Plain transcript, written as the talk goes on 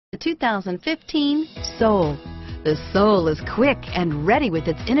The 2015 Soul. The Soul is quick and ready with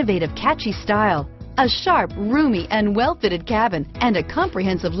its innovative, catchy style, a sharp, roomy, and well-fitted cabin, and a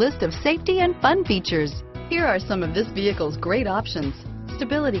comprehensive list of safety and fun features. Here are some of this vehicle's great options: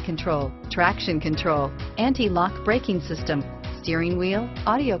 stability control, traction control, anti-lock braking system, steering wheel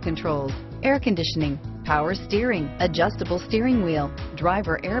audio controls, air conditioning, power steering, adjustable steering wheel,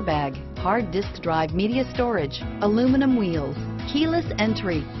 driver airbag, hard disk drive media storage, aluminum wheels, keyless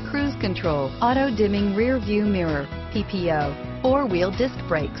entry, cruise control, auto dimming rear view mirror, PPO, four-wheel disc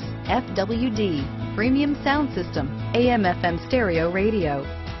brakes, FWD, premium sound system, AM/FM stereo radio,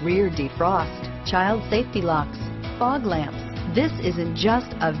 rear defrost, child safety locks, fog lamps. This isn't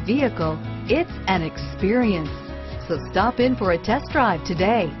just a vehicle, it's an experience. So stop in for a test drive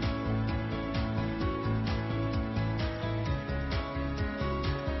today.